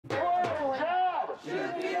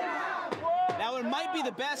might be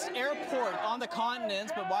the best airport on the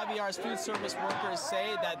continent, but YVR's food service workers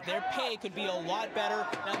say that their pay could be a lot better.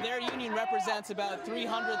 Now, their union represents about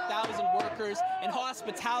 300,000 workers in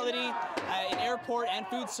hospitality, in airport and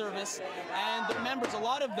food service, and their members, a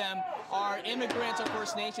lot of them are immigrants or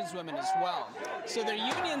First Nations women as well. So their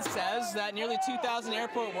union says that nearly 2,000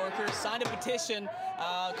 airport workers signed a petition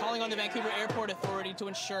calling on the Vancouver Airport Authority to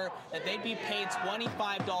ensure that they'd be paid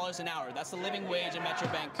 $25 an hour. That's the living wage in Metro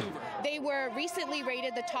Vancouver. They were recently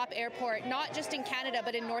rated the top airport, not just in Canada,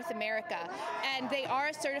 but in North America. And they are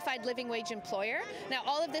a certified living wage employer. Now,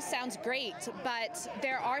 all of this sounds great, but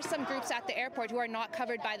there are some groups at the airport who are not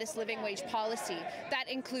covered by this living wage policy. That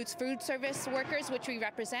includes food service workers, which we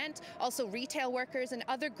represent, also retail workers and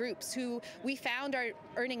other groups who we found are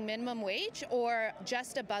earning minimum wage or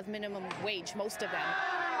just above minimum wage, most of them.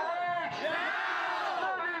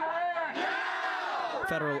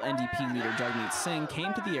 Federal NDP leader Jagmeet Singh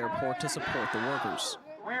came to the airport to support the workers.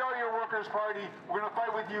 We are your Workers' Party. We're going to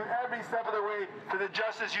fight with you every step of the way for the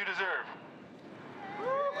justice you deserve.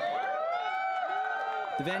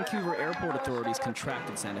 The Vancouver Airport Authority's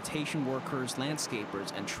contracted sanitation workers,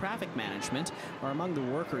 landscapers, and traffic management are among the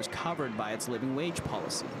workers covered by its living wage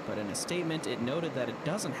policy. But in a statement, it noted that it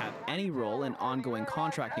doesn't have any role in ongoing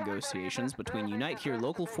contract negotiations between Unite Here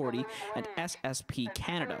Local 40 and SSP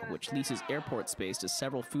Canada, which leases airport space to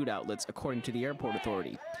several food outlets, according to the Airport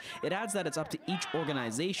Authority. It adds that it's up to each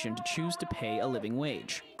organization to choose to pay a living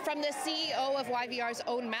wage. From the CEO of YVR's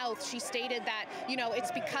own mouth, she stated that,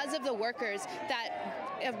 it's because of the workers that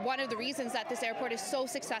one of the reasons that this airport is so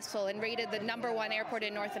successful and rated the #1 airport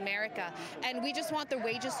in North America. And we just want the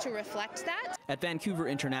wages to reflect that. At Vancouver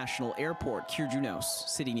International Airport, Kier Junos,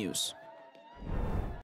 City News.